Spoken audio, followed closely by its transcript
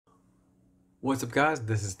What's up, guys?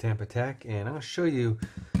 This is Tampatec, and I'm going to show you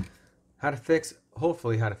how to fix,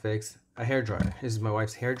 hopefully how to fix, a hair dryer. This is my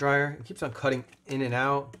wife's hair dryer. It keeps on cutting in and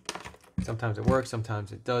out. Sometimes it works,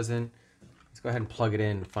 sometimes it doesn't. Let's go ahead and plug it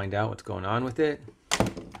in and find out what's going on with it.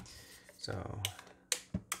 So,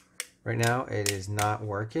 right now it is not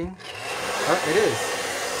working. Oh, it is.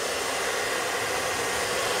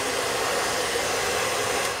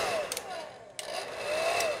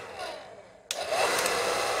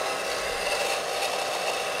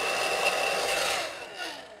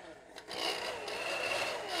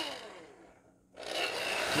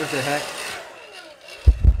 What the heck?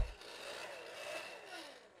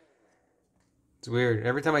 It's weird.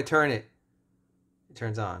 Every time I turn it, it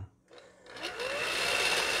turns on.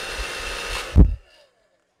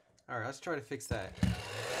 Alright, let's try to fix that.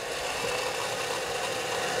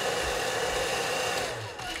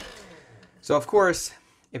 So of course,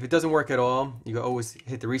 if it doesn't work at all, you can always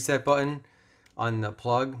hit the reset button on the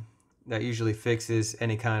plug. That usually fixes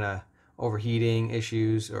any kind of overheating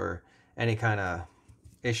issues or any kind of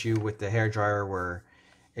issue with the hair dryer where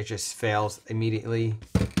it just fails immediately.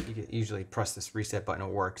 You can usually press this reset button,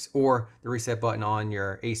 it works, or the reset button on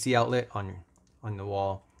your AC outlet on the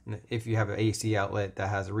wall. And if you have an AC outlet that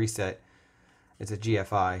has a reset, it's a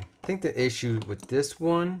GFI. I think the issue with this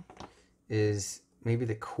one is maybe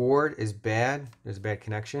the cord is bad. There's a bad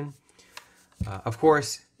connection. Of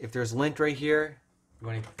course, if there's lint right here, you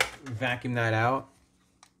want to vacuum that out.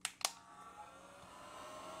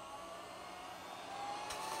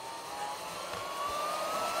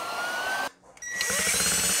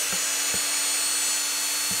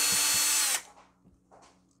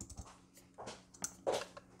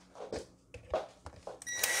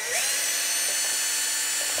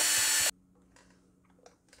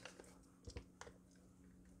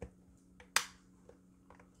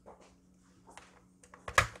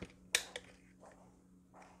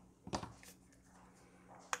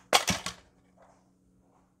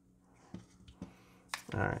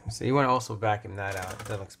 Alright, so you want to also vacuum that out.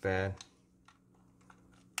 That looks bad.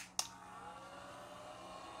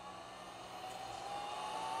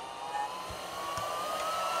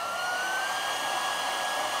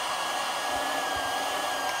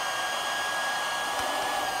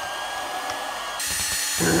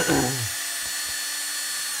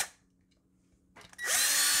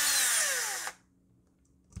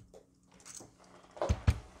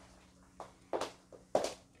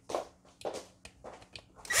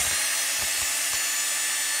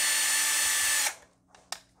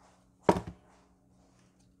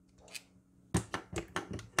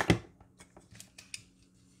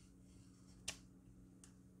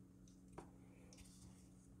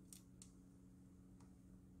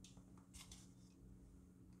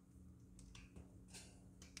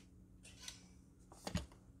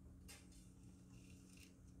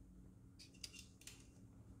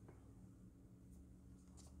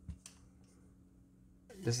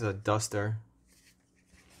 This is a duster.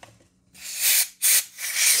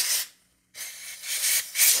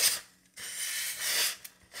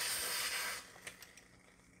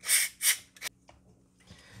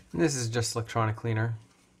 And this is just electronic cleaner.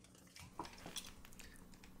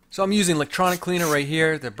 So I'm using electronic cleaner right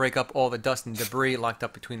here to break up all the dust and debris locked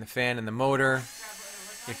up between the fan and the motor.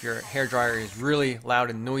 If your hair dryer is really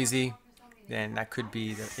loud and noisy, then that could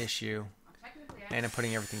be the issue. And I'm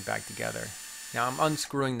putting everything back together. Now I'm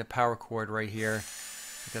unscrewing the power cord right here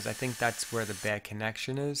because I think that's where the bad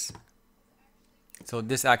connection is. So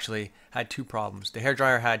this actually had two problems. The hair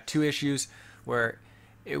dryer had two issues where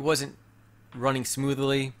it wasn't running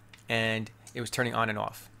smoothly and it was turning on and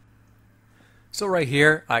off. So right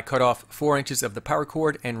here I cut off 4 inches of the power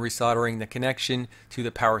cord and resoldering the connection to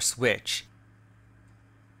the power switch.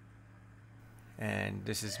 And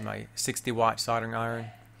this is my 60-watt soldering iron.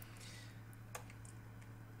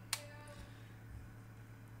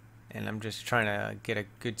 And I'm just trying to get a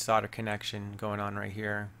good solder connection going on right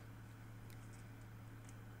here.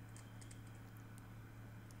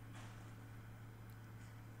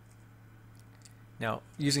 Now,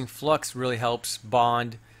 using flux really helps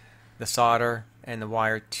bond the solder and the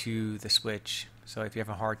wire to the switch. So if you have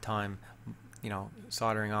a hard time,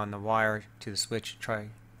 soldering on the wire to the switch, try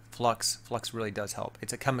flux. Flux really does help.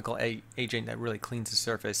 It's a chemical agent that really cleans the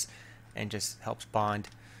surface and just helps bond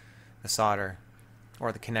the solder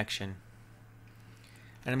or the connection.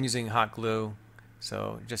 And I'm using hot glue,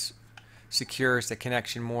 so it just secures the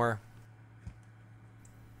connection more.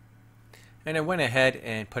 And I went ahead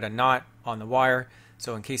and put a knot on the wire,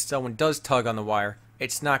 so in case someone does tug on the wire,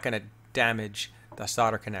 it's not going to damage the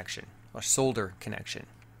solder connection or solder connection.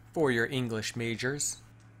 For your English majors.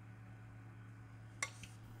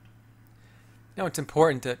 Now it's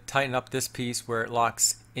important to tighten up this piece where it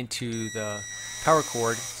locks into the power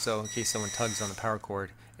cord, so in case someone tugs on the power cord,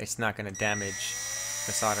 it's not going to damage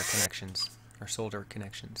the solder connections or solder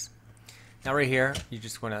connections. Now right here, you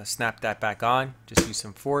just want to snap that back on, just use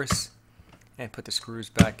some force and put the screws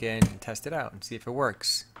back in and test it out and see if it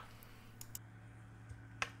works.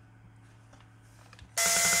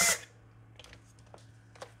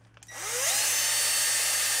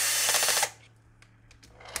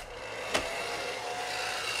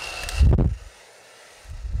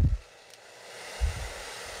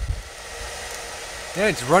 Yeah,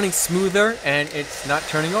 it's running smoother and it's not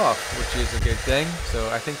turning off, which is a good thing. So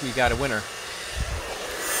I think we got a winner.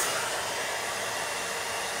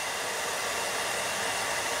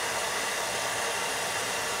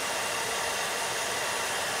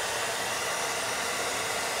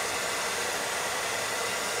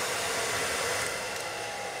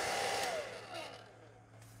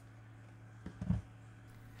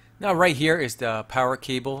 Now right here is the power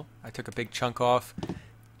cable. I took a big chunk off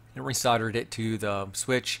and resoldered it to the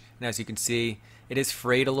switch, and as you can see, it is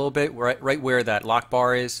frayed a little bit right where that lock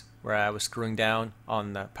bar is, where I was screwing down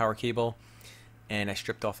on the power cable, and I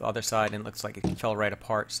stripped off the other side and it looks like it fell right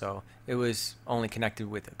apart. So it was only connected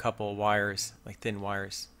with a couple of wires, like thin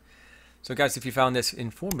wires. So guys, if you found this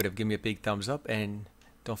informative, give me a big thumbs up and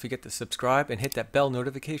don't forget to subscribe and hit that bell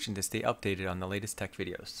notification to stay updated on the latest tech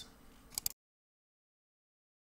videos.